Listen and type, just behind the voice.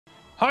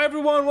Hi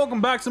everyone,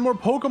 welcome back to more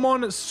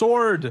Pokemon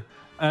Sword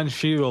and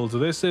Shield.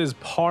 This is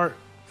part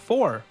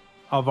 4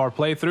 of our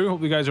playthrough.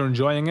 Hope you guys are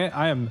enjoying it.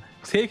 I am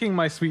taking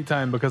my sweet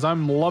time because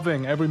I'm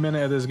loving every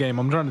minute of this game.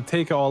 I'm trying to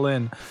take it all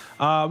in.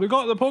 We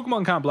got the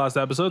Pokemon Camp last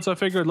episode, so I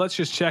figured let's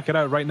just check it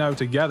out right now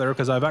together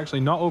because I've actually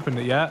not opened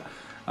it yet.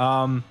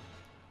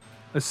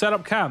 Let's set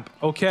up camp.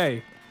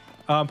 Okay.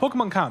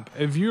 Pokemon Camp.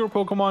 If you're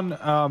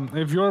Pokemon,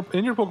 if you're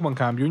in your Pokemon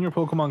Camp, you and your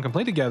Pokemon can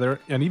play together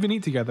and even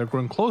eat together,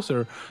 growing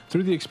closer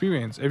through the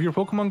experience. If your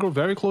Pokemon grow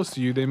very close to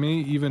you, they may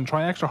even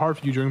try extra hard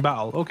for you during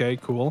battle. Okay,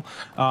 cool.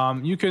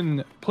 You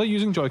can play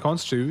using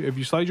Joy-Cons too. If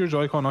you slide your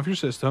Joy-Con off your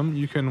system,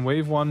 you can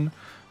wave one,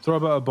 throw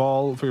about a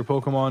ball for your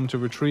Pokemon to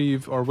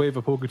retrieve, or wave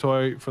a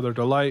Poketoy for their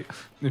delight.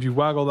 If you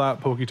waggle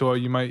that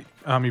Poketoy, you might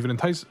even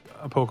entice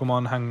a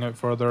Pokemon hanging out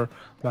further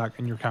back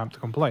in your camp to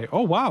come play.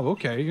 Oh wow,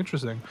 okay,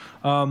 interesting.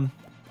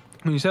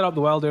 When you set up the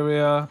wild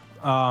area,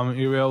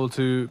 you'll be able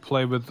to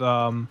play with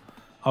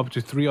up to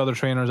 3 other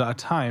trainers at a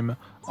time.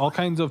 All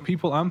kinds of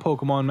people and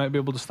Pokemon might be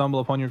able to stumble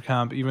upon your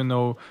camp even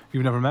though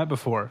you've never met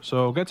before.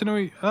 So get to know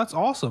you. That's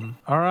awesome.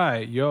 All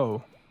right,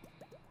 yo.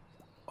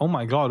 Oh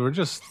my god, we're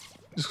just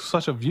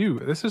such a view.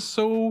 This is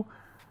so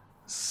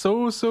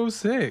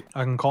sick.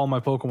 I can call my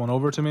Pokemon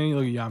over to me.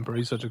 Look at Yamper,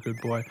 he's such a good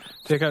boy.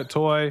 Take out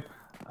toy.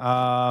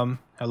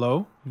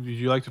 Hello? Would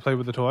you like to play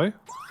with the toy?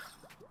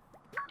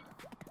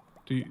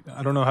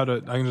 I don't know how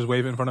to. I can just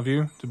wave it in front of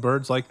you to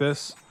birds like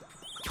this.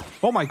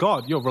 Oh my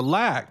god, yo,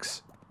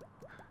 relax.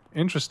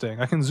 Interesting.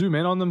 I can zoom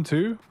in on them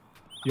too.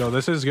 Yo,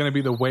 this is gonna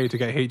be the way to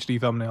get HD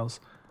thumbnails.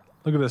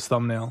 Look at this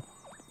thumbnail.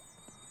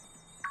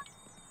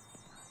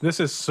 This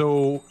is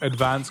so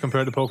advanced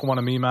compared to Pokemon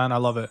and me, man. I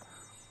love it.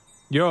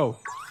 Yo,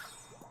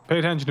 pay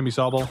attention to me,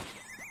 Sobble.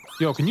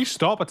 Yo, can you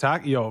stop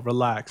attacking? Yo,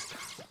 relax.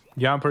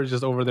 Yamper is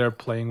just over there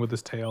playing with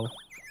his tail.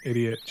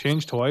 Idiot.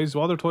 Change toys.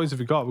 What other toys have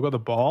we got? We got the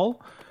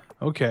ball.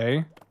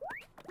 Okay.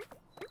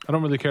 I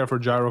don't really care for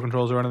gyro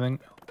controls or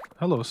anything.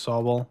 Hello,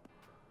 Sobble.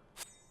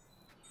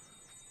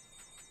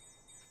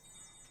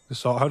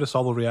 How does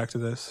Sobble react to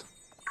this?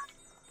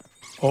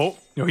 Oh,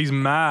 yo, he's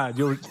mad.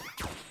 Yo, do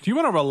you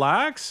want to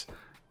relax?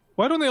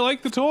 Why don't they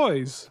like the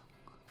toys?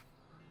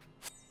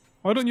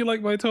 Why don't you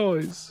like my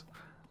toys?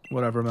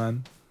 Whatever,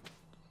 man.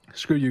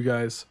 Screw you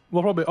guys.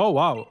 We'll probably... Oh,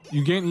 wow.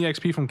 You gain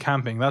EXP from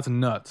camping. That's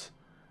nuts.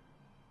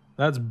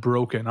 That's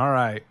broken. All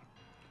right.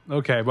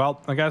 Okay,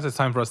 well, I guess it's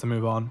time for us to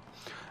move on.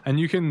 And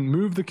you can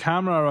move the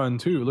camera around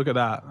too. Look at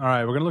that. All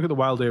right, we're going to look at the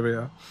wild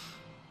area.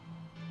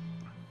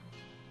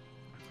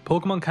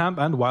 Pokemon Camp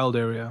and wild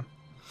area.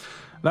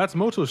 That's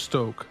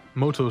Motostoke.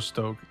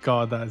 Motostoke.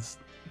 God,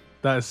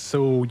 that is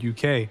so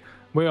UK.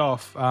 Way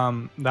off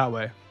that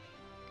way.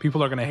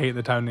 People are going to hate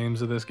the town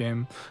names of this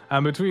game.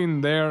 And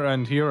between there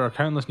and here are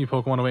countless new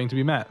Pokemon awaiting to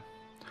be met.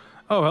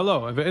 Oh,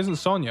 hello. If it isn't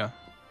Sonia.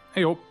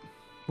 Hey, oh.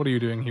 What are you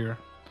doing here?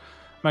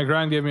 My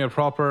gran gave me a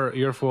proper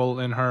earful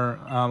in her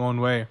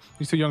own way.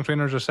 These 2 young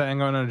trainers are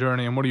setting out on a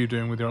journey, and what are you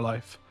doing with your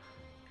life?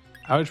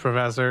 Ouch,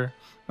 Professor.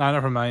 Nah,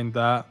 never mind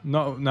that.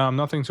 No,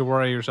 nothing to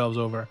worry yourselves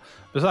over.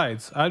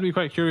 Besides, I'd be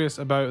quite curious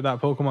about that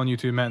Pokemon you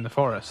 2 met in the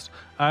forest.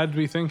 I'd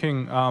be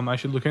thinking I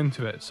should look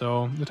into it,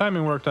 so the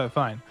timing worked out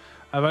fine.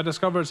 If I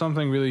discovered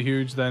something really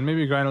huge, then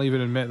maybe Gran will even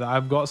admit that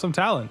I've got some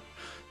talent.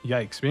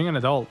 Yikes, being an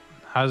adult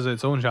has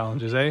its own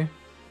challenges, eh?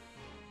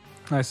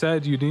 I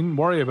said you needn't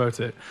worry about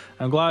it.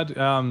 I'm glad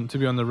to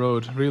be on the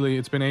road. Really,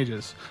 it's been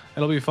ages.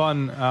 It'll be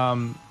fun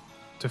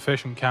to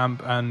fish and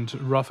camp and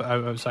rough it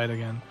out outside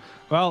again.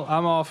 Well,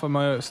 I'm off. I'm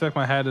gonna stick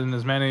my head in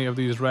as many of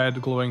these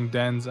red glowing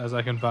dens as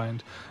I can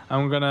find.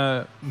 I'm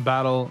gonna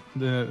battle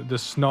the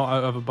snot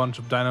out of a bunch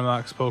of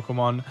Dynamax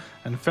Pokemon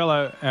and fill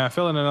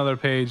in another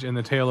page in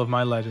the tale of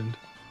my legend.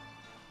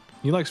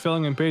 He likes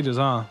filling in pages,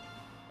 huh?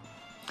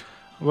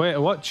 Wait,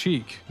 what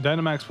cheek?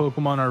 Dynamax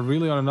Pokemon are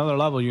really on another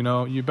level, you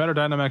know. You better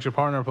Dynamax your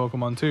partner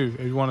Pokemon too,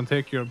 if you want to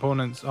take your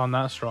opponents on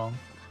that strong.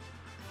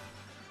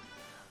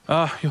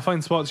 You'll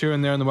find spots here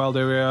and there in the wild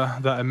area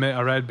that emit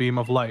a red beam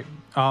of light.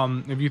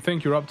 If you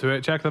think you're up to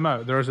it, check them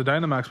out. There is a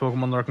Dynamax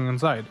Pokemon lurking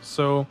inside.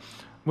 So,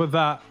 with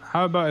that,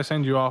 how about I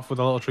send you off with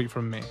a little treat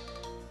from me?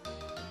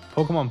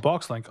 Pokemon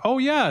Box Link. Oh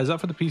yeah, is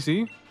that for the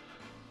PC?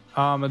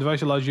 A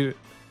device allows you to...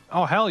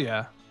 Oh, hell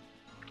yeah.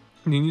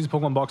 You can use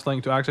Pokemon Box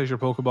Link to access your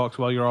Pokebox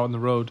while you're on the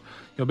road.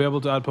 You'll be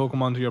able to add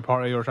Pokemon to your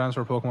party or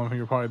transfer Pokemon from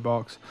your party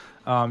box.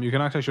 You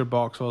can access your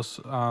box while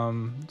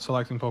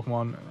selecting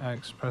Pokemon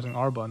X, pressing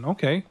R button.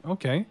 Okay.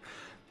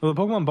 With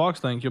the Pokemon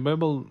Box Link, you'll be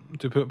able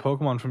to put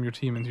Pokemon from your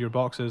team into your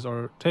boxes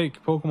or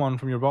take Pokemon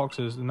from your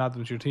boxes and add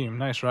them to your team.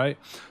 Nice, right?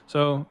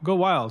 So go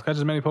wild, catch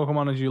as many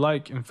Pokemon as you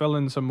like, and fill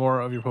in some more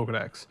of your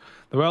Pokedex.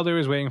 The wild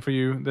area is waiting for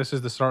you. This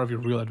is the start of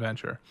your real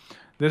adventure.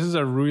 This is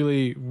a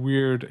really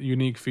weird,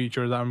 unique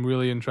feature that I'm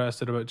really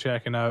interested about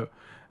checking out.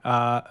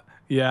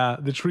 Yeah,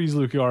 the trees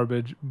look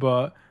garbage,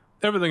 but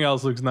everything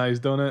else looks nice,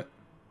 don't it?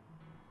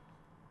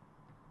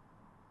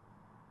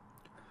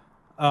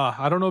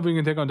 I don't know if we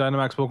can take on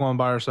Dynamax Pokemon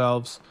by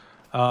ourselves,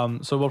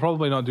 so we'll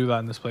probably not do that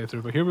in this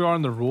playthrough. But here we are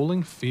in the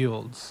rolling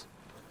fields.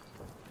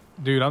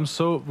 Dude, I'm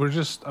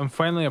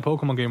finally a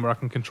Pokemon game where I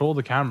can control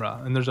the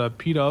camera. And there's a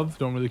P-Dove.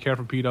 Don't really care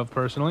for P-Dove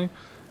personally.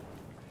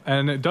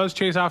 And it does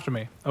chase after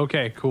me.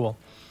 Okay, cool.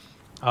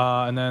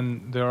 And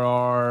then there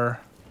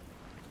are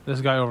this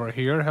guy over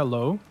here.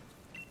 Hello.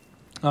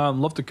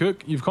 Love to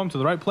cook. You've come to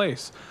the right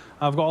place.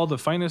 I've got all the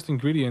finest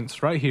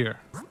ingredients right here.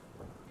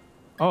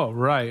 Oh,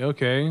 right.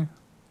 Okay.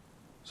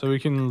 So we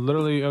can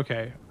literally...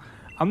 Okay.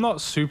 I'm not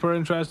super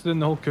interested in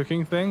the whole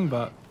cooking thing,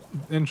 but...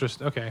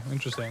 Okay,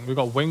 interesting. We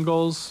got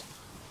Wingles.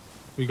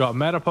 We got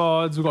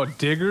Metapods. We got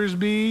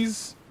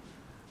Diggersbees.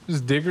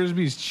 Just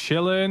Diggersbees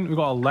chilling. We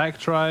got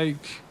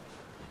Electrike.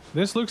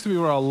 This looks to be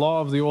where a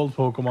lot of the old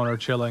Pokemon are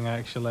chilling,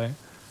 actually.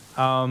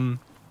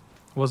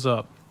 What's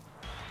up?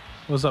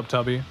 What's up,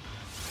 Tubby?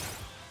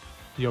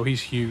 Yo,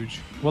 he's huge.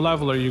 What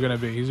level are you gonna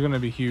be? He's gonna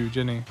be huge,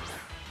 isn't he?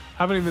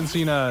 Haven't even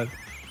seen a...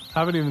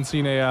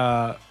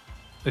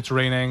 It's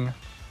raining.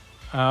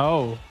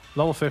 Oh,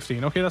 level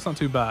 15. Okay, that's not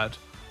too bad.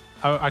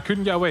 I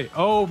couldn't get away.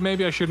 Oh,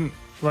 maybe I shouldn't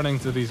run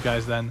into these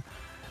guys then.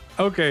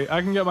 Okay, I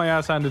can get my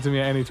ass handed to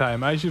me at any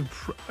time. I should...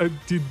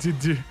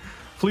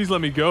 Please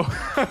let me go.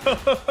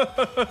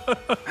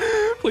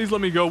 Please let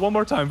me go one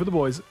more time for the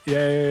boys.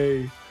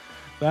 Yay.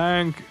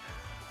 Thank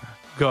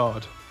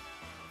God.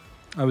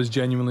 I was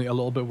genuinely a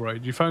little bit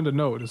worried. You found a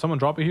note. Did someone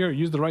drop it here?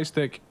 Use the right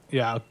stick.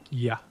 Yeah,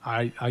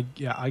 I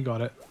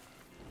got it.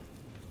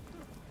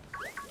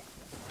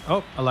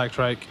 Oh,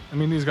 Electrike. I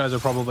mean, these guys are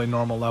probably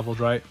normal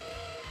leveled, right?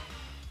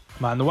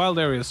 Man, the wild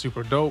area is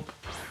super dope.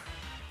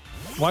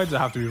 Why does it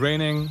have to be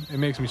raining? It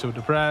makes me so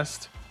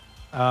depressed.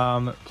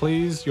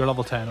 Please, you're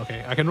level 10.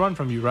 Okay, I can run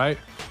from you, right?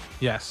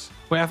 Yes.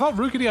 Wait, I thought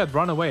Rookity had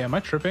run away. Am I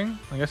tripping?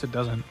 I guess it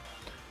doesn't.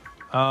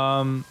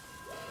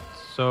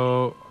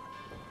 So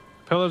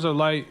Pillars of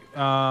Light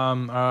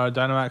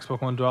Dynamax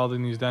Pokemon dwell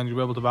in these dens. You'll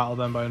be able to battle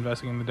them by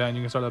investing in the den.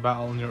 You can start the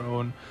battle on your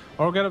own.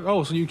 Or get it.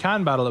 Oh, so you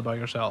can battle it by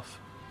yourself.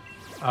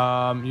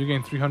 You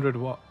gain 300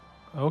 what?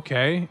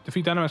 Okay.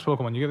 Defeat Dynamax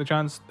Pokemon. You get the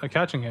chance of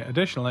catching it.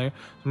 Additionally,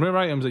 some rare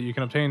items that you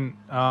can obtain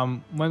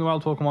when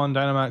wild Pokemon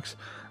Dynamax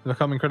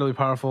become incredibly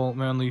powerful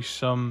may unleash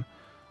some...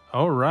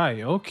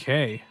 Alright,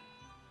 okay.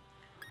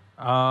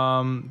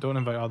 Don't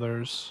invite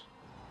others.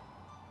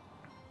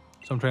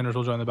 Some trainers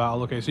will join the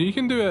battle. Okay, so you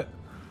can do it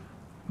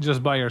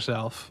just by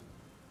yourself.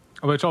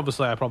 Which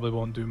obviously I probably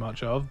won't do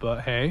much of,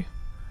 but hey.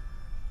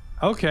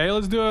 Okay,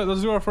 let's do it.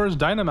 Let's do our first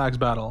Dynamax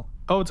battle.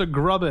 Oh, it's a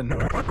Grubbin.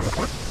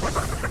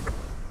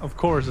 Of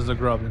course it's a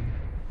Grubbin.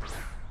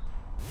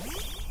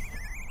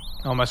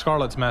 Oh, my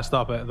Scarlet's messed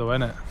up though,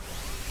 isn't it?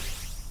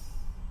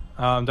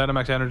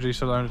 Dynamax Energy,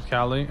 so learn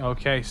Cali.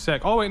 Okay,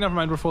 sick. Oh wait, never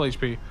mind, we're full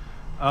HP.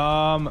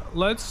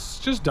 Let's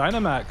just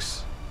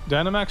Dynamax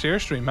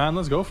Airstream, man.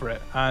 Let's go for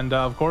it. And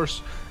of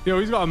course, you know,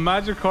 he's got a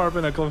Magikarp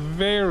and a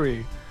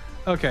Clefairy.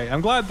 Okay,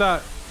 I'm glad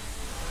that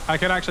I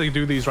can actually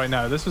do these right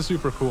now. This is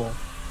super cool.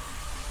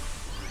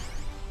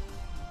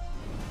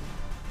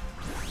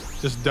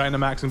 Just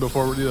Dynamaxing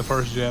before we do the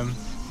first gym.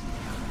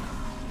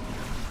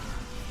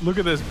 Look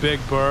at this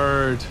big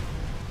bird.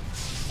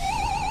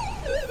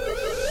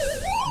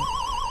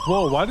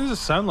 Whoa, why does it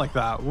sound like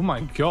that? Oh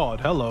my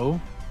god,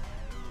 hello.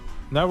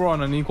 Now we're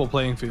on an equal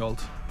playing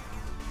field.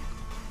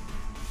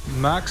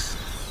 Max.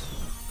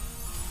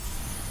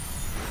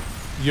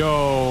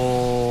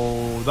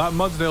 Yo, that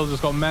Mudsdale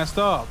just got messed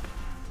up.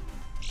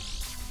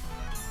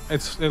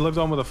 It lived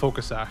on with a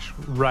Focus Sash.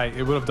 Right,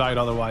 it would have died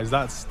otherwise.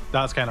 That's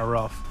kind of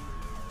rough.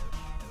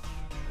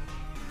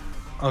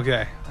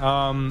 Okay,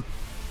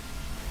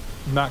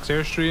 Max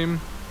Airstream.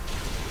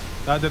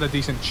 That did a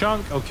decent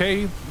chunk.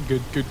 Okay,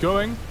 good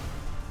going.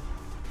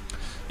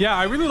 Yeah,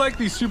 I really like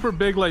these super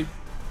big, like,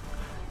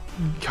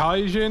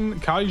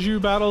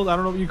 kaiju battles. I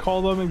don't know what you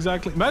call them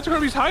exactly.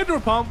 Magikarp used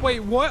Hydro Pump. Wait,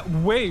 what?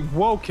 Wait,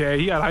 whoa, okay,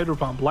 he had Hydro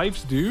Pump.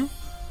 Life's due.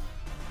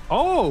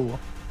 Oh,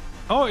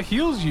 it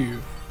heals you.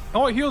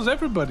 Oh, it heals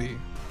everybody,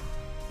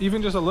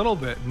 even just a little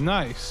bit.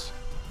 Nice.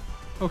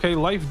 Okay,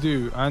 life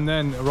due, and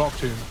then Rock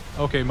Tomb.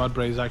 Okay,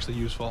 Mudbray is actually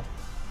useful.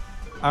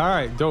 All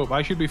right, dope.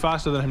 I should be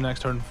faster than him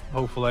next turn,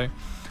 hopefully.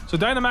 So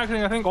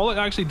Dynamaxing, I think all it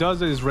actually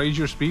does is raise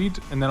your speed,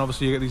 and then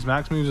obviously you get these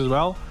max moves as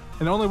well.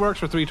 And it only works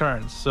for 3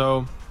 turns,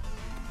 so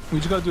we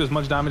just gotta do as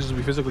much damage as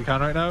we physically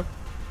can right now.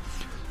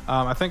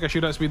 I think I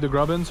should outspeed the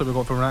Grubbin, so we're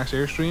going for Max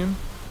Airstream.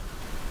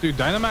 Dude,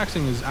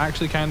 Dynamaxing is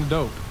actually kind of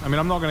dope. I mean,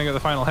 I'm not gonna get the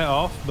final hit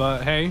off,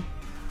 but hey.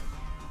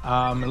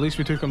 At least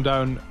we took him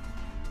down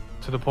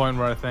to the point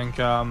where I think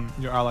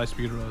your ally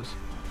speed rose.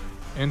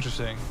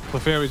 Interesting.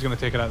 Clefairy's gonna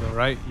take it out though,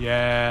 right?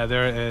 Yeah,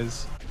 there it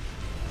is.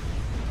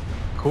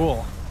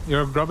 Cool.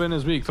 Your Grubbin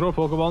is weak. Throw a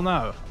Pokeball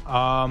now.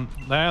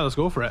 Yeah, let's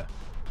go for it.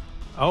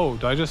 Oh,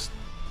 do I just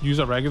use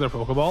a regular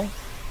Pokeball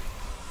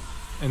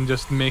and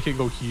just make it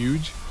go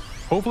huge?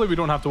 Hopefully we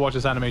don't have to watch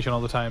this animation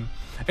all the time.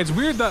 It's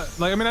weird that,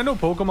 like, I mean, I know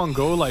Pokemon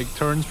Go like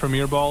turns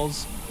Premier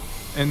Balls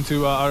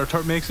into or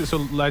makes it so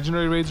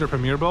Legendary Raids are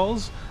Premier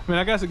Balls. I mean,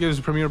 I guess it gives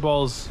Premier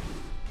Balls,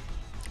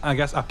 I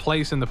guess, a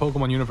place in the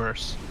Pokemon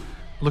universe.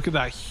 Look at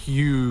that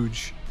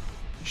huge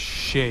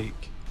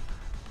shake.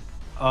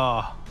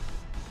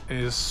 It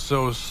is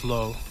so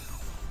slow.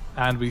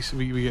 And we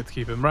get to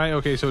keep him, right?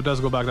 Okay, so it does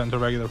go back down to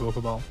regular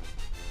Pokeball.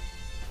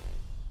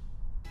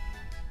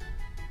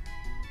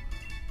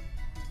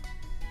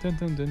 Dun,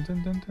 dun, dun,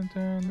 dun, dun, dun,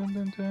 dun,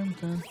 dun, dun,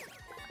 dun.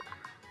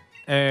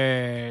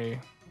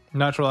 Hey,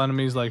 natural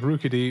enemies like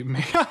Rookidee.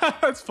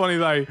 It's funny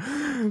that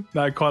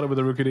I caught it with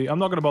a Rookidee. I'm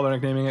not going to bother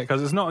nicknaming it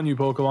because it's not a new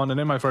Pokemon, and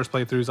in my first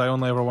playthroughs, I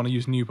only ever want to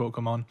use new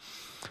Pokemon.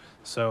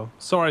 So,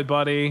 sorry,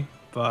 buddy,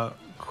 but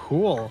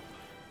cool.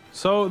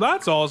 So,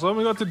 that's awesome.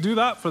 We got to do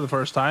that for the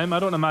first time. I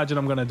don't imagine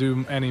I'm going to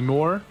do any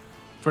more.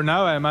 For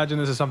now, I imagine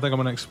this is something I'm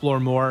going to explore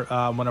more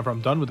whenever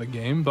I'm done with the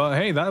game. But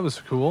hey, that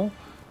was cool.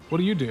 What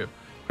do you do?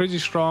 Crazy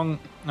strong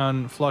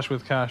and flush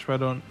with cash.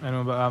 But I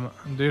know,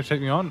 but do you take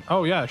me on?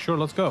 Oh yeah, sure,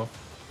 let's go.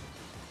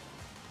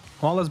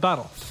 Well, let's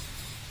battle.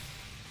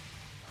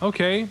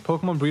 Okay,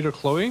 Pokemon Breeder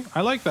Chloe.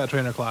 I like that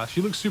trainer class.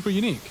 She looks super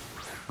unique.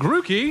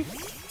 Grookey?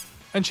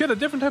 And she had a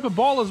different type of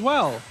ball as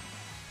well.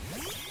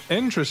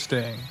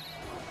 Interesting.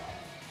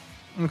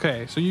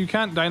 Okay, so you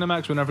can't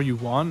Dynamax whenever you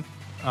want.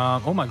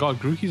 Oh my god,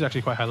 Grookey's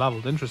actually quite high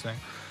leveled. Interesting.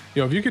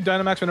 Yo, if you could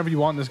Dynamax whenever you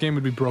want, this game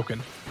would be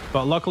broken.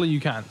 But luckily you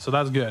can't, so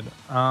that's good.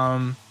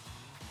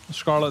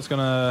 Scarlet's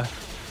gonna...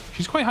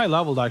 She's quite high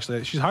leveled,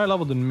 actually. She's higher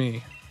leveled than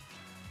me.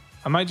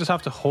 I might just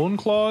have to Hone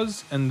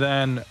Claws and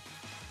then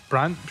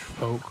Branch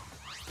Poke.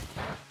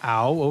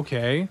 Ow,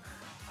 okay.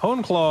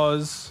 Hone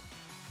Claws.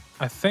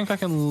 I think I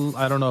can...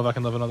 I don't know if I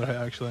can live another hit,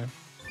 actually.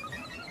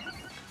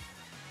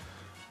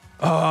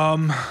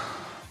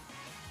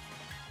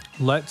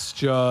 Let's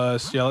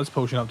just... Yeah, let's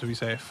Potion up to be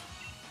safe.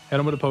 Hit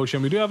him with a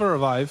Potion. We do have a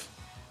Revive.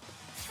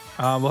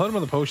 We'll hit him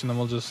with a Potion, then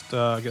we'll just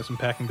get some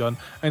pecking done.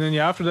 And then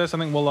yeah, after this, I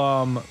think we'll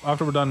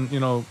after we're done, you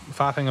know,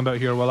 faffing about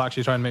here, we'll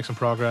actually try and make some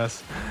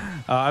progress.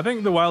 I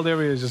think the wild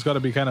area has just got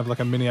to be kind of like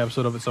a mini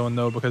episode of its own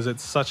though, because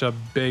it's such a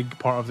big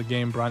part of the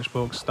game. Branch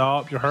Poke,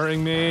 stop! You're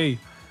hurting me.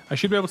 I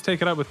should be able to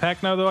take it out with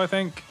Peck now though, I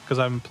think, because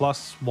I'm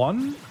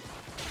 +1.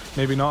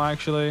 Maybe not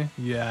actually.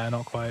 Yeah,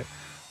 not quite.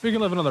 We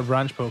can live another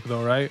Branch Poke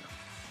though, right?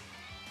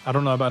 I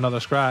don't know about another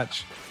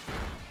Scratch.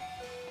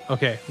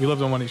 Okay, we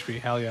lived on 1 HP.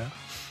 Hell yeah.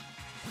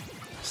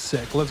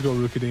 Sick. Let's go,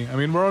 Rookidee. I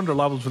mean, we're under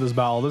leveled for this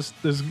battle.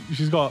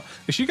 She's got...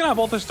 Is she gonna have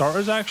all the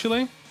starters,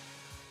 actually?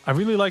 I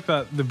really like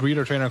that the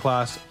breeder trainer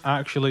class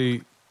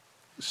actually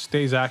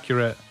stays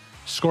accurate.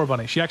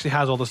 Scorbunny. She actually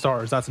has all the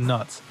starters. That's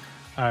nuts.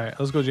 Alright,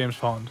 let's go James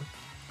Pond.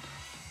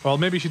 Well,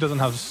 maybe she doesn't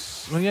have...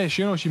 Well, yeah,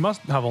 she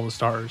must have all the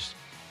starters.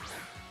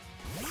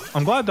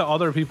 I'm glad that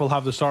other people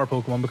have the starter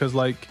Pokemon because,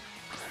 like...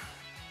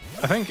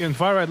 I think in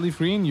Fire Red Leaf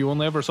Green, you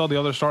only ever saw the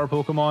other starter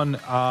Pokemon.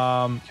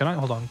 Can I...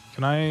 Hold on.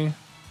 Can I...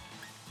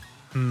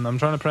 I'm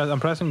trying to press... I'm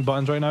pressing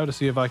buttons right now to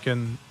see if I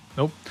can...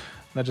 Nope.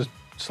 That just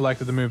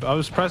selected the move. I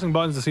was pressing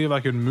buttons to see if I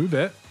could move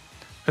it.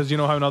 Because you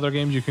know how in other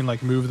games you can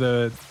like move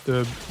the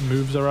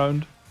moves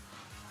around?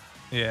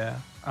 Yeah.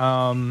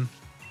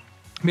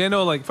 Yeah,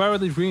 no, like Fire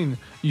Red Leaf Green,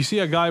 you see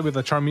a guy with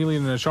a Charmeleon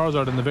and a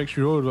Charizard in the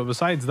Victory Road, but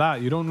besides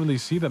that, you don't really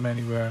see them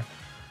anywhere.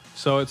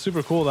 So it's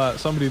super cool that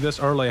somebody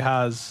this early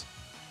has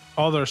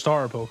other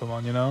starter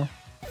Pokemon, you know?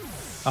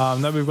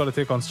 Now we've got to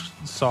take on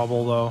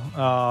Sobble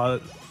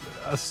though.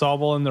 A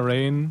Sobble in the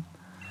rain.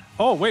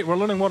 Oh wait, we're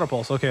learning Water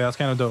Pulse. Okay, that's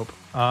kind of dope.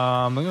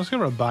 I'm just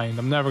gonna Bind.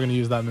 I'm never gonna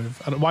use that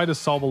move. Why does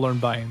Sobble learn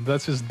Bind?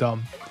 That's just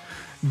dumb.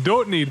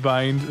 Don't need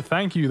Bind.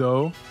 Thank you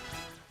though.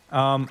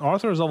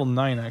 Arthur is level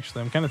 9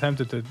 actually. I'm kind of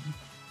tempted to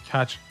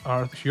catch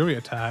Arthur. Fury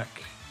Attack.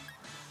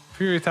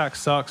 Fury Attack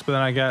sucks, but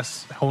then I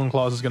guess Hone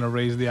Claws is gonna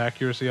raise the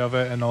accuracy of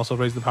it and also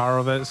raise the power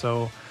of it.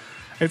 So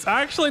it's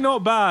actually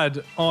not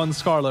bad on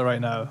Scarlet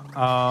right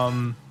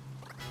now.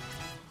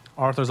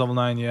 Arthur's level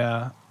 9.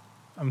 Yeah.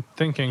 I'm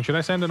thinking, should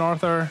I send in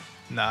Arthur?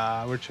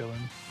 Nah, we're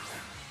chilling.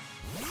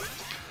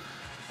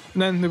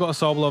 And then they've got a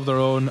Sobble of their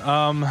own.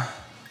 I'm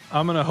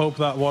gonna hope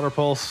that Water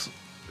Pulse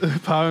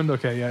Pound.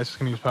 Okay, yeah, it's just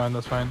gonna use Pound.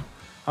 That's fine.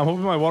 I'm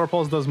hoping my Water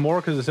Pulse does more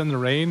because it's in the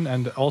rain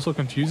and also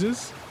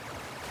confuses.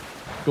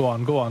 Go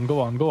on, go on, go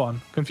on, go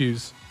on.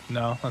 Confuse.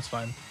 No, that's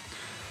fine.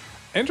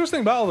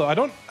 Interesting battle though.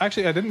 I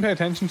didn't pay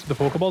attention to the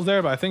Pokeballs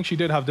there, but I think she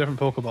did have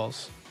different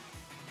Pokeballs,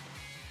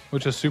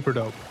 which is super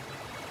dope.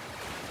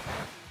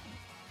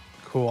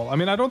 Cool. I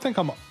mean, I don't think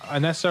I'm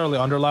necessarily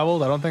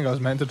underleveled. I don't think I was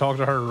meant to talk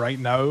to her right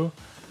now.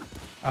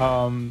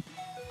 I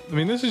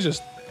mean, this is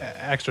just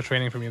extra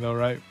training for me though,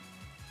 right?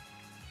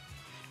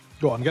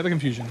 Go on, get the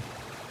confusion.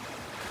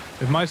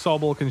 If my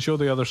Sobble can show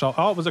the other Sobble...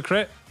 Oh, it was a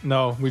crit?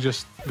 No, we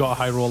just got a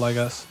high roll, I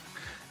guess.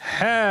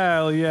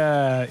 Hell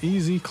yeah.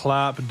 Easy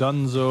clap,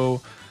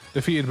 Dunzo.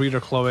 Defeated Breeder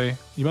Chloe.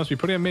 You must be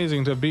pretty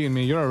amazing to have beaten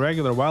me. You're a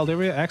regular wild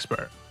area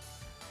expert.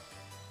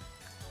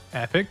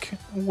 Epic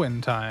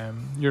win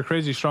time. You're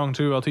crazy strong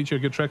too. I'll teach you a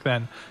good trick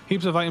then.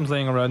 Heaps of items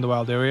laying around the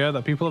wild area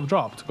that people have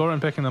dropped. Go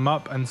around picking them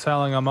up and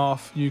selling them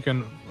off. You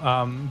can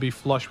be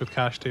flush with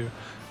cash too.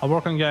 I'll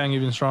work on getting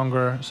even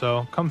stronger,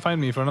 so come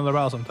find me for another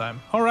battle sometime.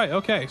 Alright,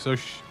 okay, so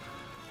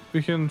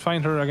we can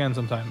find her again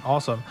sometime.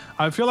 Awesome.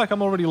 I feel like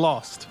I'm already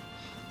lost.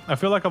 I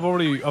feel like I've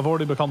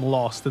already become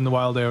lost in the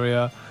wild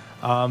area.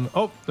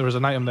 Oh, there was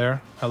an item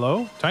there.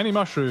 Hello? Tiny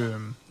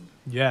Mushroom.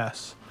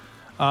 Yes.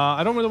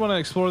 I don't really want to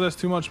explore this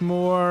too much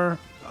more.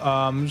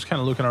 I'm just kind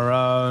of looking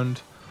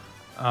around.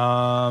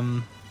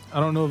 I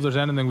don't know if there's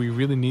anything we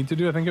really need to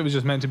do. I think it was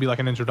just meant to be like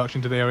an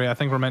introduction to the area. I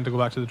think we're meant to go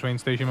back to the train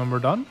station when we're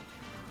done.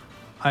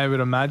 I would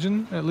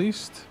imagine, at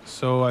least.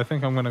 So I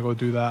think I'm going to go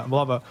do that. We'll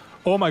have a...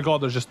 Oh my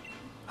god, there's just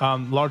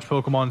large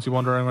Pokemon. You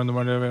wandering around the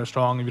world, they're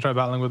strong. If you try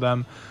battling with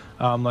them,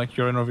 like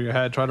you're in over your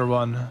head, try to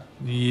run.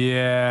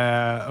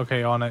 Yeah.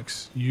 Okay,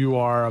 Onyx, you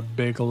are a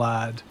big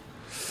lad.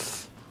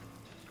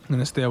 I'm going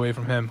to stay away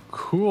from him.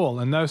 Cool.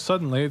 And now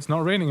suddenly it's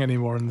not raining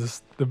anymore. And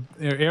the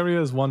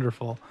area is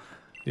wonderful.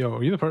 Yo,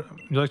 are you the person?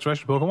 Would you like to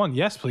rescue Pokemon?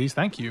 Yes, please.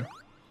 Thank you.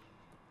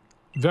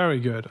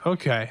 Very good.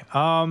 Okay.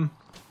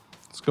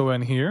 Let's go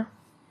in here.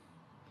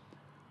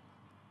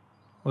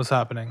 What's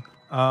happening?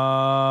 Get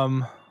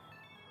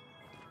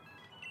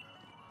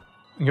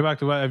back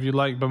to what if you'd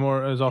like, but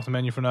more is off the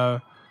menu for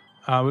now.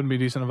 Wouldn't be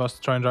decent of us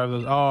to try and drive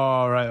those.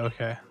 Oh, right.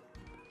 Okay.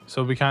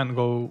 So we can't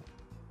go.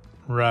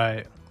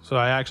 Right. So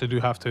I actually do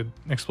have to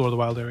explore the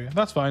wild area.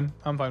 That's fine.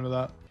 I'm fine with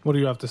that. What do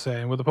you have to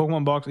say? With the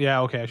Pokemon box?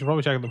 Yeah, okay. I should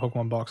probably check out the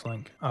Pokemon box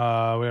link.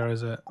 Where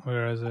is it?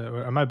 Where is it?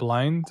 Am I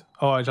blind?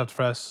 Oh, I just have to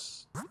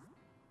press...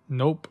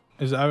 Nope.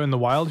 Is it out in the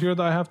wild here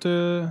that I have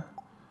to...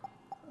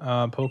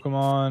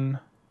 Pokemon...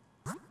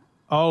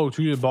 Oh,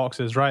 2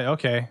 boxes. Right,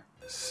 okay.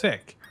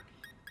 Sick.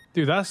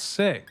 Dude, that's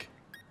sick.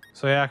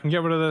 So yeah, I can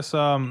get rid of this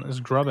this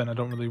grubbin I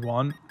don't really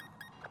want.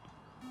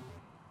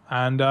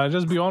 And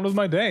just be on with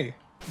my day.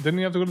 Didn't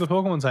even have to go to the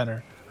Pokemon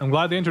Center. I'm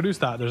glad they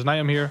introduced that. There's an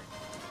item here.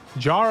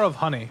 Jar of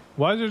honey.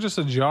 Why is there just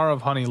a jar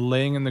of honey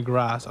laying in the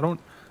grass? That's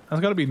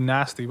gotta be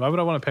nasty. Why would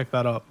I want to pick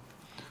that up?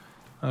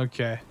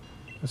 Okay.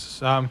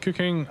 This is,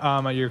 cooking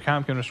at your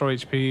camp can restore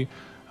HP.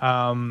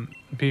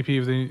 PP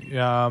of the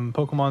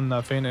Pokemon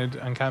that fainted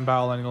and can't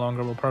battle any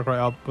longer will perk right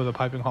up with a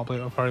piping hot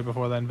plate of curry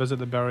before then. Visit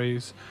the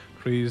berries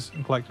trees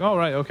and collect. Oh,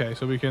 right. Okay.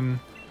 So we can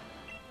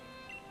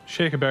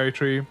shake a berry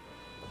tree,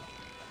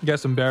 get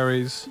some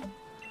berries,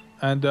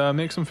 and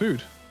make some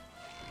food.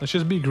 Let's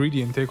just be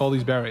greedy and take all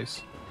these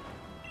berries.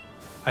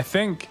 I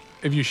think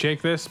if you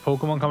shake this,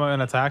 Pokemon come out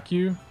and attack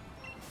you.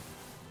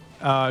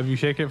 If you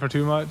shake it for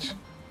too much.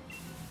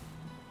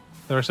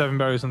 There are 7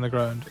 berries on the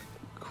ground.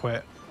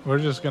 Quit. We're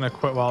just gonna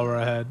quit while we're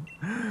ahead.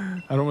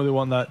 I don't really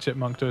want that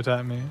chipmunk to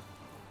attack me.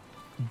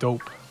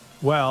 Dope.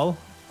 Well,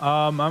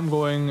 I'm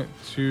going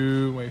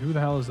to... Wait, who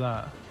the hell is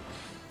that?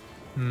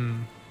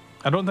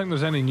 I don't think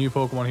there's any new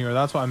Pokemon here.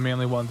 That's what I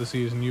mainly want to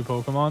see is new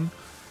Pokemon.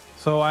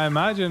 So I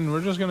imagine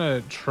we're just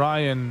gonna try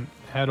and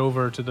head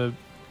over to the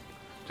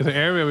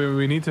area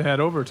we need to head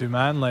over to,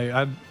 man. Like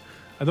I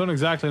don't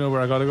exactly know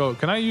where I gotta go.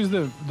 Can I use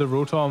the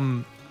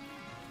Rotom?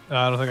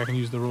 I don't think I can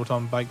use the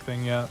Rotom bike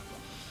thing yet.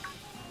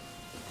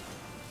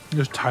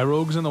 There's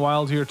Tyrogues in the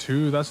wild here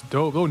too. That's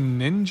dope. Oh,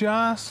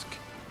 Ninjask.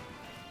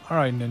 All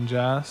right,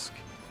 Ninjask.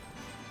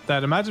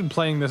 Dad, imagine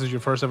playing this as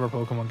your first ever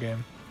Pokemon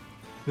game.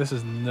 This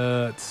is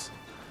nuts.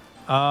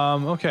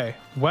 Okay.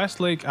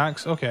 Westlake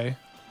Axe. Okay.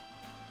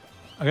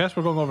 I guess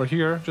we're going over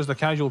here. Just a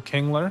casual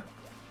Kingler.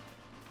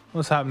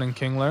 What's happening,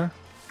 Kingler?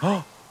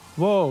 Oh,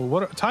 whoa!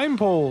 What are Time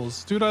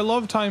Poles, dude? I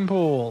love Time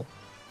Pole.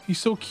 He's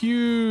so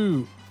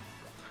cute.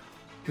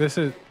 This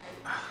is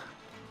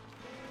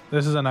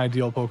an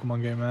ideal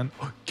Pokemon game, man.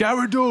 Oh,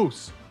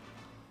 Gyarados.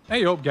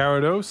 Hey, yo,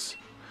 Gyarados.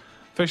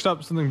 Fished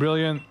up something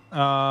brilliant.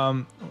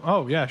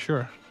 Oh yeah,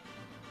 sure.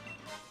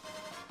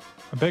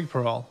 A big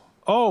pearl.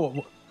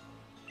 Oh,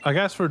 I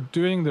guess for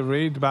doing the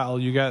raid battle,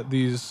 you get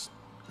this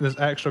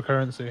extra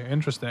currency.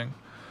 Interesting.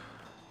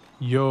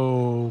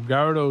 Yo,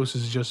 Gyarados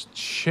is just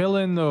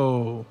chilling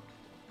though.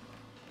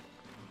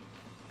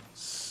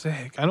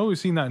 Sick. I know we've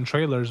seen that in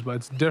trailers, but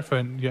it's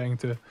different getting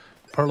to...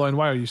 Purloin,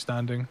 why are you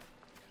standing?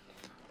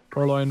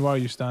 Purloin, why are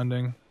you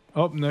standing?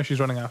 Oh, no, she's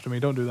running after me.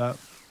 Don't do that.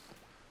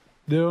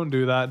 Don't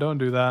do that. Don't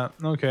do that.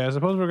 Okay, I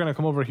suppose we're going to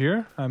come over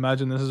here. I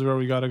imagine this is where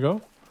we got to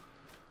go.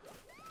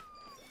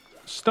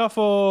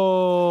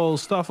 Stuffle!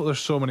 Stuffle. There's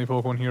so many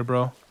Pokemon here,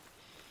 bro.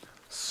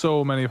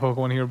 So many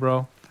Pokemon here,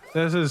 bro.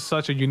 This is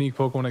such a unique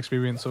Pokemon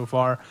experience so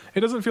far.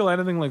 It doesn't feel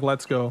anything like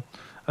Let's Go.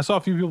 I saw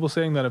a few people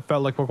saying that it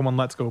felt like Pokemon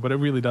Let's Go, but it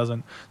really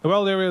doesn't. The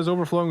wild area is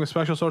overflowing with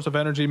special sorts of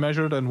energy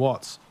measured in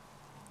watts.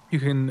 You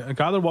can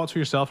gather watts for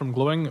yourself from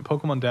glowing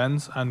Pokemon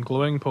dens and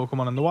glowing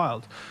Pokemon in the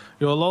wild.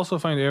 You'll also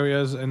find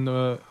trainers in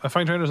the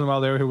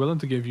wild area who are willing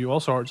to give you all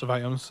sorts of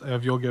items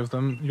if you'll give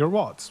them your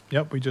watts.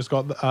 Yep, we just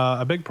got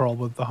a big pearl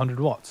with 100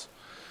 watts.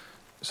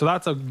 So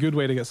that's a good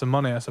way to get some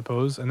money, I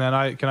suppose. And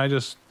then can I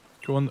just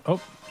go on?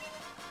 Oh,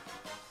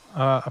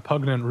 a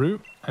Pugnant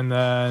root, and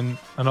then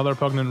another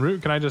Pugnant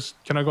root. Can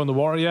I go in the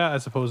water yet? I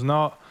suppose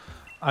not.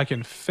 I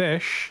can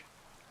fish.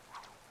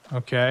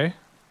 Okay.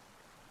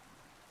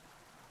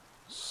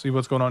 See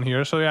what's going on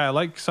here. So yeah, I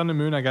like Sun and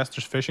Moon. I guess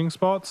there's fishing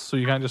spots, so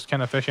you can't just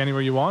kind of fish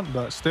anywhere you want,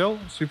 but still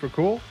super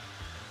cool.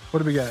 What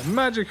do we get?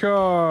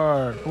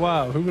 Magikarp.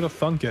 Wow, who would have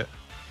thunk it?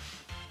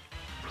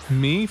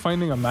 Me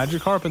finding a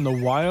Magikarp in the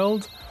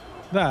wild?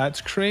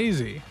 That's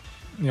crazy.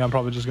 Yeah, I'm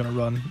probably just gonna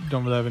run.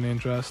 Don't really have any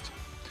interest.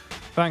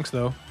 Thanks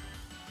though.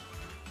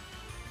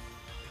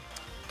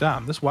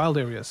 Damn, this wild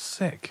area is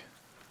sick.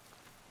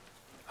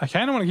 I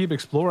kind of want to keep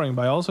exploring,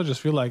 but I also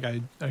just feel like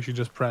I should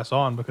just press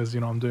on because,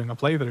 you know, I'm doing a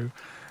playthrough.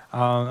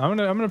 I'm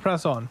gonna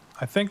press on.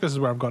 I think this is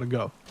where I've got to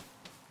go.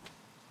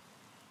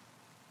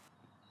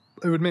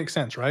 It would make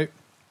sense, right?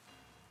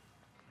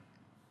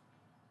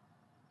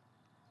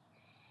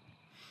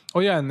 Oh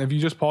yeah, and if you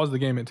just pause the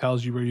game, it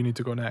tells you where you need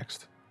to go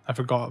next. I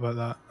forgot about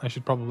that. I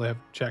should probably have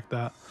checked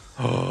that.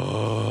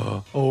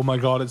 Oh my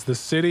god, it's the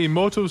city.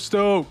 Moto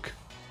Stoke.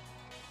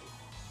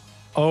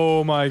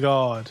 Oh my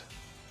god.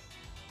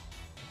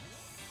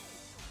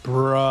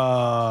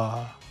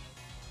 Bruh.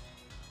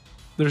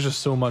 There's just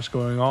so much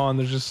going on.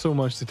 There's just so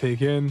much to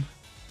take in.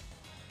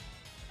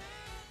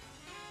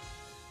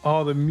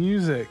 Oh, the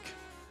music.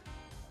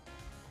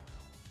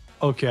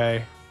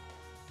 Okay.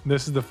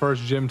 This is the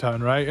first gym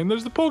town, right? And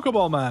there's the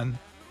Pokeball man.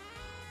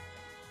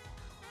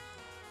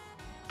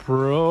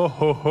 Bro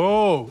ho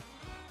ho.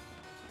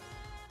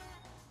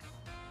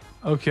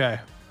 Okay.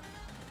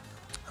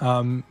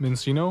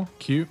 Mincino,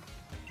 cute.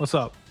 What's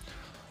up?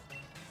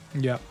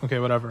 Yeah, okay,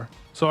 whatever.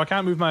 So I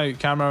can't move my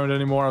camera around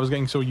anymore. I was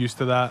getting so used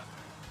to that.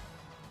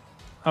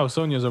 Oh,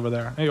 Sonia's over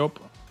there. Hey up.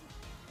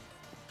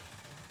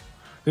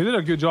 They did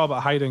a good job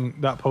at hiding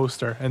that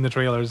poster in the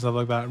trailers and stuff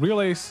like that.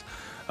 Real ace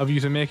of you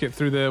to make it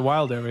through the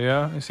wild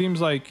area. It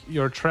seems like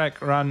your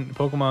trek ran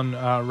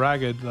Pokemon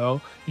ragged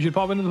though. You should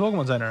pop into the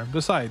Pokemon Center.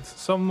 Besides,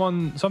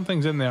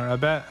 something's in there, I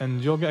bet,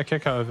 and you'll get a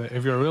kick out of it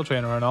if you're a real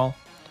trainer and all.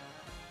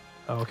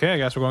 Okay, I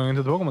guess we're going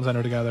into the Pokemon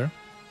Center together.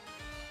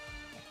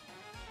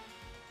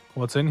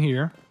 What's in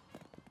here?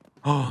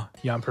 Oh,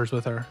 Yamper's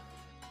with her.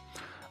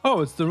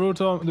 Oh, it's the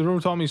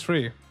Rotomi's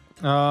free.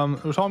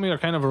 Rotomi are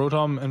kind of a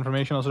Rotom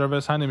informational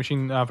service, handy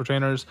machine for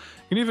trainers.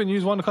 You can even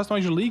use one to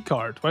customize your league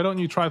card. Why don't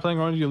you try playing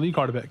around with your league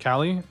card a bit,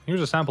 Callie?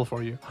 Here's a sample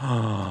for you.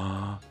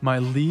 My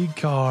league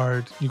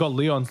card. You got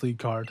Leon's league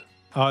card.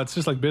 It's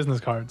just like business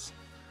cards.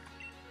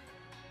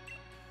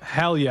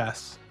 Hell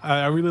yes.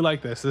 I really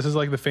like this. This is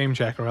like the fame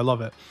checker. I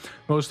love it.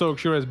 Most Stoke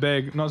sure is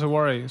big. Not to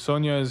worry.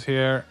 Sonia is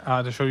here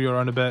to show you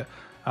around a bit.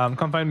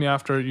 Come find me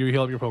after you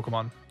heal up your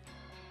Pokemon.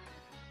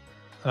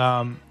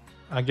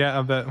 I get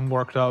a bit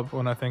worked up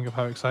when I think of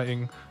how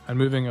exciting and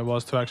moving it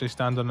was to actually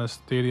stand on a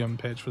stadium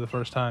pitch for the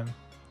first time.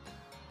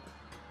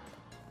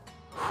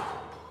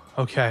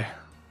 Okay.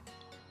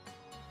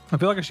 I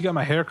feel like I should get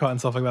my hair cut and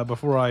stuff like that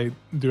before I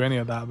do any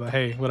of that, but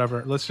hey,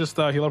 whatever. Let's just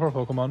heal up our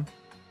Pokemon.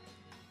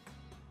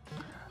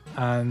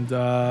 And,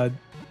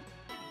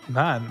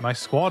 man, my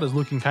squad is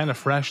looking kind of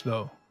fresh,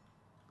 though.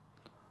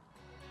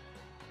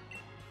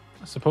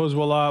 I suppose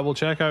we'll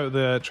check out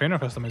the trainer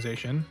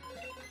customization.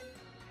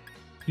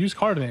 Use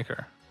card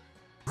maker.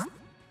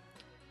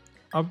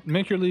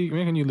 Make a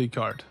new league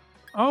card.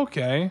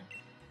 Okay.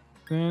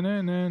 You can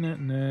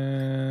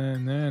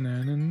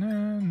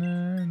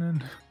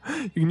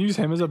use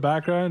him as a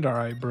background. All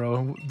right,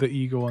 bro. The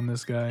ego on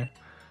this guy.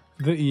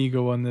 The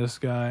ego on this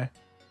guy.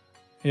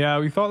 Yeah,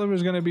 we thought there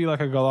was going to be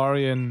like a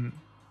Galarian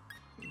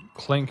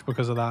Clink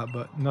because of that,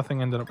 but nothing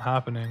ended up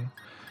happening.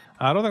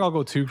 I don't think I'll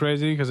go too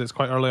crazy because it's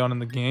quite early on in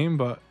the game,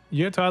 but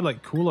you get to add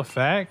like cool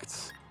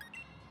effects.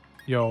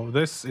 Yo,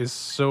 this is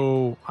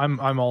so...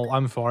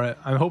 I'm for it.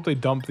 I hope they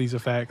dump these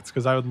effects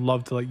because I would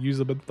love to like use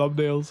them in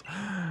thumbnails.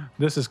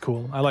 This is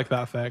cool. I like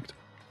that effect.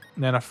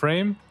 And then a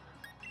frame.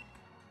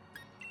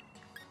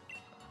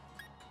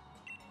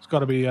 It's got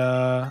to be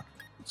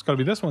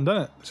this one,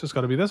 doesn't it? It's just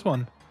got to be this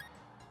one.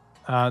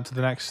 To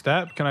the next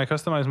step. Can I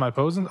customize my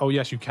poses? Oh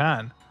yes, you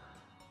can.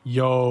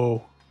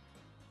 Yo.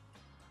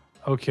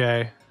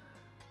 Okay.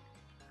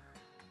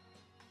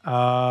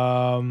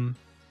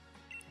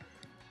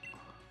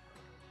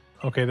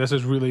 Okay, this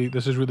is really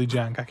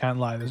jank. I can't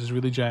lie. This is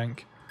really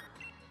jank.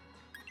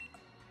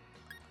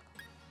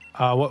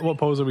 What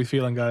pose are we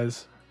feeling,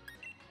 guys?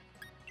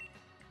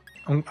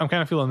 I'm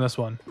kind of feeling this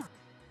one.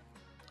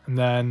 And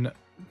then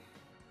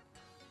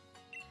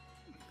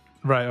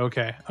right,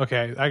 okay.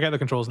 Okay, I get the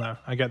controls now.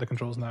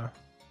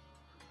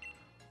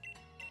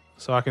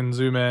 So I can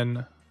zoom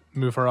in,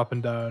 move her up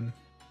and down.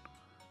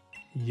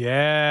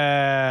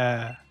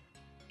 Yeah.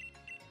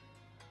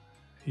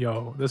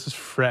 Yo, this is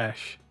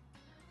fresh.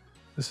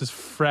 This is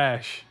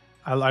fresh.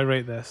 I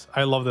rate this.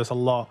 I love this a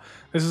lot.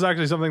 This is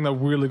actually something that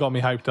really got me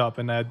hyped up,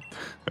 and Ed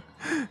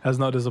has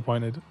not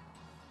disappointed.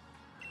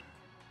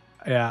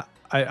 Yeah,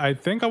 I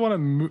think I want to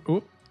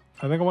move.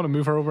 I think I want to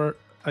move her over.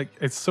 Like,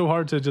 it's so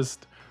hard to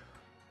just.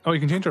 Oh, you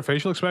can change her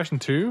facial expression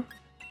too.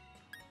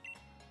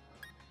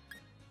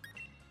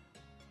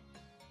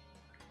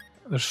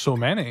 There's so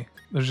many.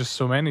 There's just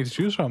so many to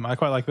choose from. I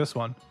quite like this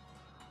one.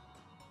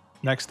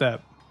 Next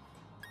step.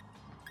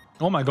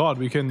 Oh my god,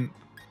 we can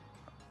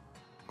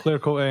clear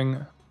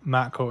coating,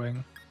 matte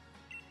coating,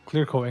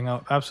 clear coating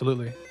out.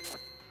 Absolutely.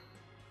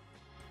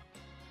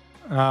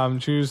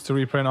 Choose to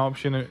reprint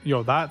option.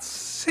 Yo, that's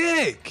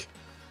sick.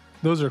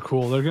 Those are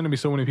cool. There are going to be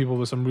so many people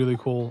with some really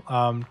cool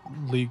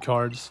league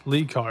cards.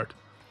 League card.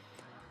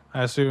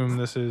 I assume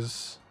this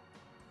is.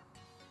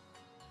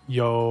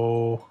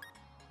 Yo.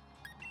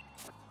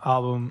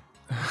 Album.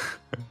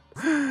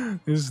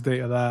 This is date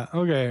of that.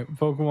 Okay,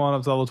 Pokemon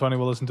up to level 20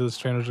 will listen to this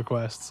trainer's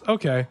requests.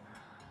 Okay.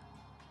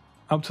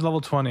 Up to level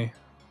 20.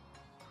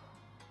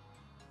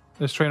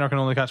 This trainer can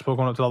only catch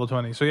Pokemon up to level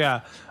 20. So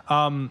yeah,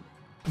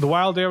 The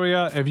wild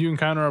area, if you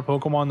encounter a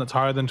Pokemon that's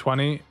higher than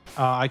 20,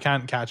 I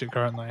can't catch it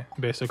currently,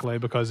 basically,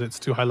 because it's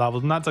too high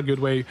leveled. And that's a good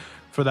way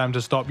for them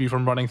to stop you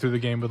from running through the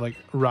game with like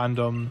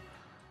random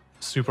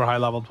super high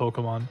leveled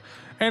Pokemon.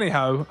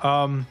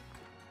 Anyhow,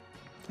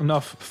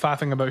 enough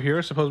faffing about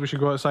here. Suppose we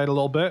should go outside a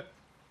little bit.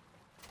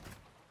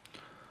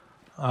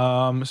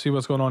 See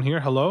what's going on here.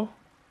 Hello.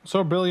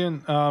 So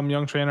brilliant,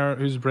 young trainer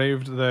who's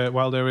braved the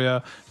wild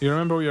area. Do you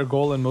remember what your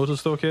goal in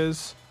Motostoke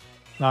is?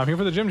 Now I'm here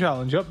for the gym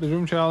challenge. Yep, the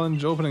gym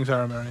challenge opening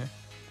ceremony.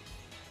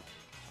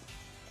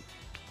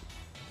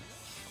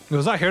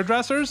 Was that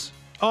hairdressers?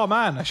 Oh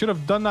man, I should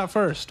have done that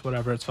first.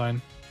 Whatever, it's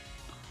fine.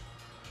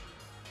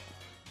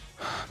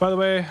 By the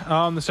way,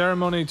 the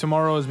ceremony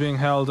tomorrow is being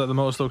held at the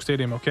Motostoke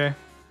Stadium, okay?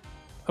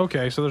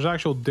 Okay, so there's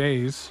actual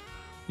days.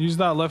 Use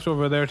that lift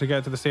over there to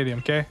get to the stadium,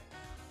 okay?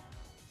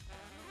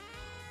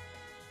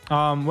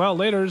 Well,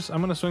 laters.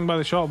 I'm gonna swing by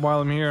the shop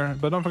while I'm here,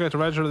 but don't forget to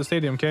register at the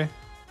stadium, okay?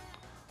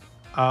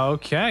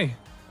 Okay.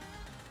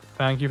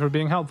 Thank you for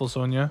being helpful,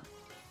 Sonia.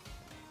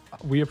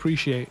 We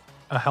appreciate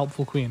a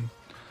helpful queen.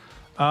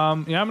 Yeah,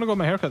 I'm gonna go with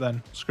my haircut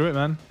then. Screw it,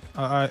 man.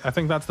 I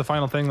think that's the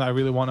final thing that I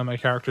really want in my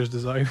character's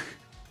design.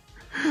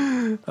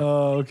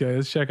 Okay,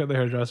 let's check out the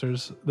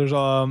hairdressers. There's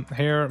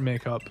hair,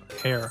 makeup,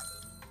 hair.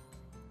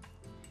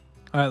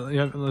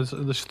 Yeah, there's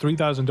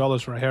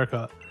 $3,000 for a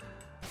haircut.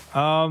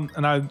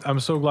 And I'm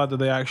so glad that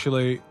they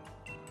actually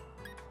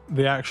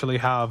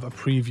have a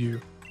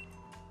preview.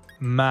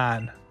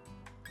 Man,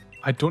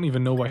 I don't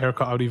even know what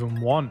haircut I would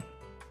even want.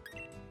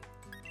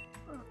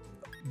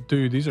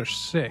 Dude, these are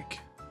sick.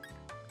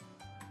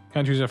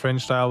 Can't choose a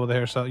fringe style with a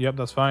hairstyle. Yep,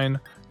 that's fine.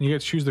 You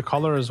get to choose the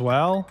color as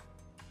well.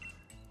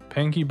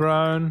 Pinky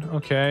brown.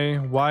 Okay.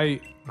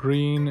 White,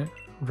 green,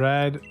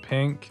 red,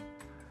 pink.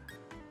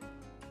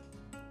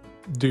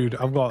 Dude,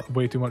 I've got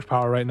way too much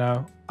power right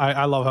now.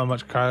 I love how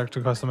much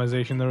character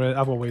customization there is.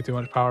 I've got way too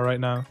much power right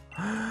now.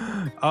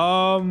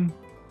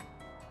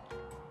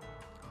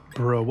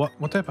 Bro,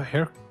 what type of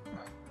hair?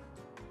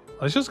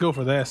 Let's just go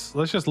for this.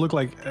 Let's just look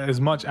like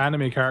as much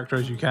anime character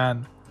as you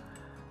can.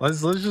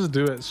 Let's just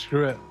do it.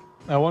 Screw it.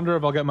 I wonder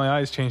if I'll get my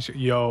eyes changed.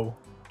 Yo,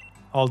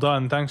 all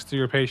done. Thanks to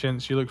your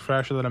patience. You look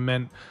fresher than a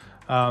mint.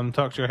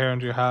 Tuck your hair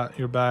into your hat,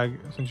 your bag,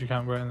 since you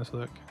can't wear it in this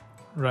look.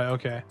 Right.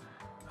 Okay.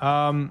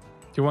 Do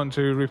you want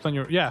to replenish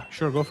your? Yeah,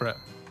 sure. Go for it.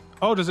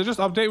 Oh, does it just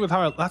update with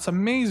how? That's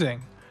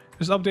amazing.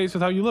 Just updates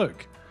with how you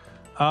look.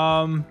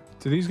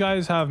 Do these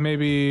guys have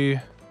maybe?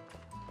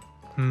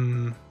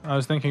 I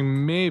was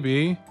thinking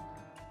maybe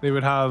they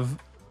would have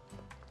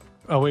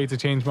a way to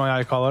change my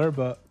eye color,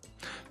 but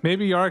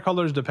maybe your eye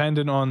color is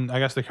dependent on, I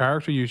guess, the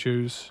character you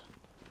choose,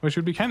 which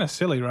would be kind of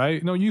silly,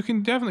 right? No, you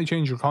can definitely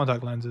change your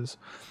contact lenses.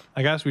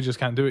 I guess we just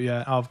can't do it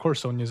yet. Oh, of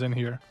course, Sonia's in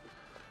here.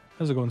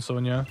 How's it going,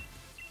 Sonia?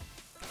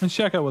 Let's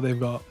check out what they've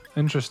got.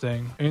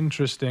 Interesting.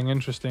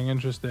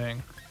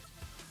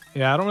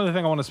 Yeah, I don't really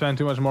think I want to spend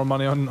too much more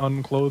money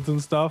on clothes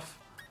and stuff.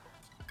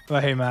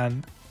 But hey,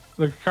 man,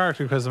 the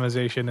character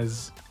customization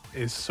is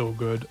so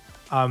good.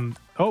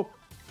 Oh,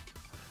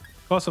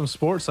 got some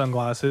sports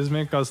sunglasses,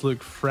 make us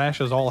look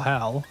fresh as all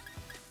hell.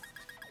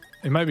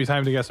 It might be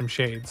time to get some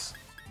shades,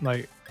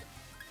 like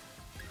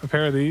a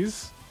pair of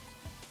these.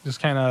 Just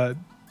kind of,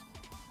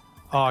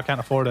 oh, I can't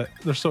afford it.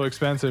 They're so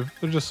expensive.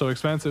 They're just so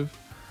expensive.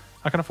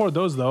 I can afford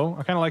those though.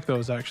 I kind of like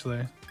those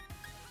actually.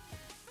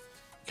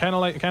 Kind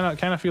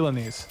of feeling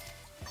these.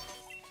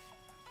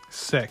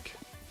 Sick.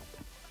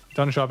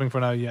 Done shopping for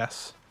now.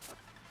 Yes.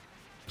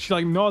 She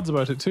like nods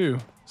about it too.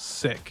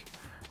 Sick.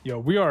 Yo,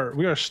 we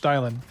are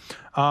styling.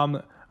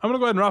 I'm gonna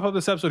go ahead and wrap up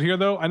this episode here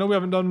though. I know we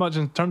haven't done much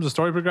in terms of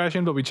story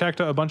progression, but we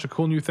checked out a bunch of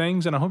cool new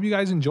things and I hope you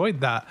guys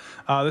enjoyed that.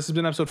 This has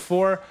been episode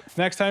 4.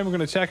 Next time we're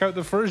gonna check out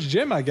the first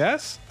gym, I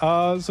guess.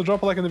 So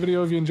drop a like in the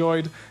video if you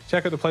enjoyed.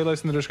 Check out the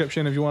playlist in the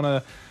description if you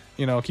wanna,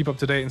 you know, keep up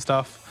to date and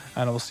stuff.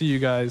 And I will see you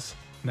guys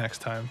next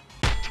time.